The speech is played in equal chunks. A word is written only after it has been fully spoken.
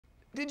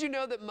Did you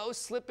know that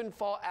most slip and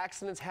fall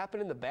accidents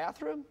happen in the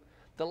bathroom?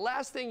 The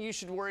last thing you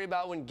should worry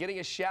about when getting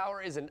a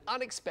shower is an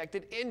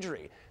unexpected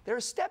injury. There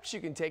are steps you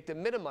can take to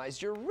minimize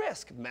your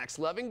risk. Max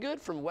Lovingood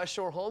from West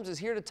Shore Homes is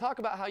here to talk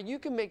about how you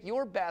can make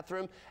your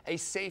bathroom a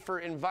safer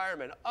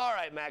environment. All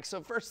right, Max,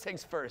 so first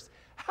things first,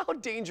 how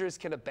dangerous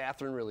can a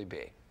bathroom really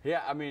be?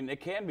 Yeah, I mean,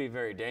 it can be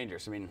very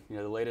dangerous. I mean,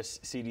 the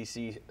latest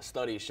CDC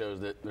study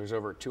shows that there's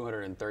over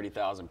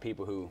 230,000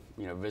 people who,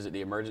 visit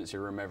the emergency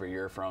room every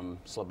year from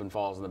slip and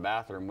falls in the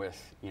bathroom,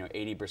 with,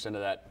 80% of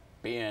that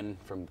being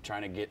from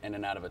trying to get in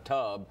and out of a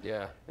tub.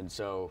 Yeah. And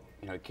so,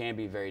 it can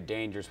be very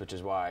dangerous, which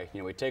is why,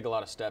 we take a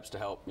lot of steps to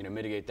help,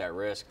 mitigate that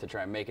risk, to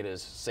try and make it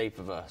as safe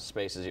of a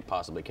space as it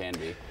possibly can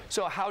be.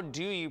 So how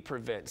do you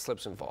prevent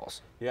slips and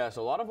falls? Yeah,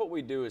 so a lot of what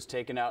we do is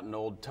taking out an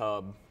old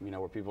tub,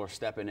 where people are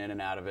stepping in and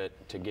out of it,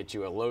 to get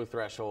you a low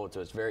threshold,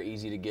 so it's very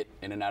easy to get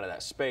in and out of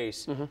that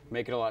space,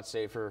 make it a lot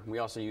safer. We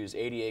also use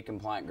ADA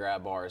compliant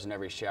grab bars in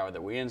every shower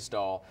that we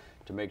install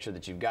to make sure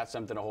that you've got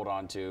something to hold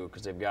on to,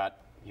 because they've got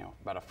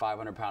about a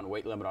 500-pound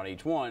weight limit on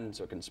each one,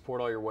 so it can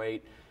support all your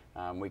weight.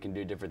 We can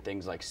do different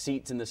things like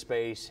seats in the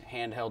space,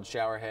 handheld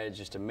shower heads,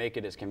 just to make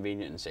it as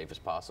convenient and safe as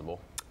possible.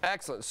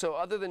 Excellent. So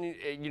other than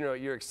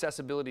your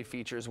accessibility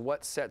features,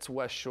 what sets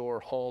West Shore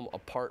Home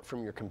apart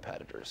from your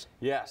competitors?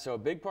 Yeah, so a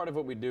big part of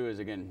what we do is,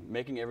 again,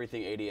 making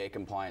everything ADA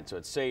compliant, so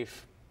it's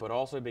safe, but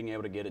also being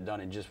able to get it done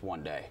in just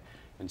one day.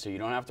 And so you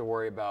don't have to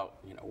worry about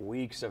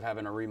weeks of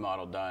having a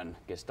remodel done.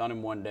 It gets done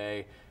in one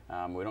day.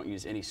 We don't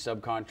use any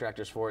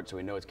subcontractors for it, so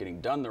we know it's getting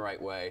done the right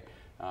way.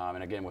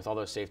 And again, with all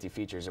those safety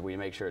features, we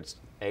make sure it's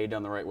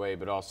done the right way,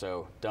 but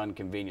also done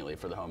conveniently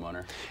for the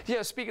homeowner.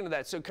 Yeah, speaking of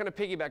that, so kind of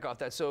piggyback off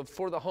that. So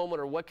for the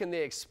homeowner, what can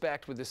they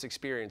expect with this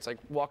experience? Like,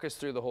 walk us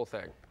through the whole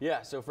thing.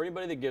 Yeah, so for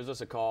anybody that gives us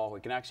a call, we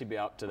can actually be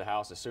out to the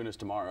house as soon as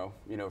tomorrow,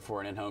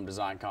 for an in-home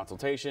design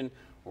consultation,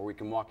 where we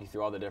can walk you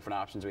through all the different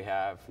options we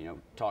have,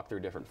 talk through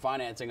different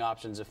financing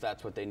options if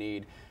that's what they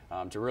need,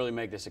 to really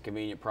make this a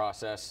convenient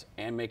process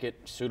and make it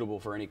suitable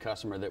for any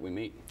customer that we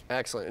meet.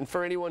 Excellent. And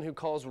for anyone who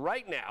calls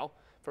right now,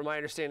 from my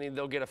understanding,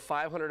 they'll get a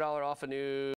 $500 off a new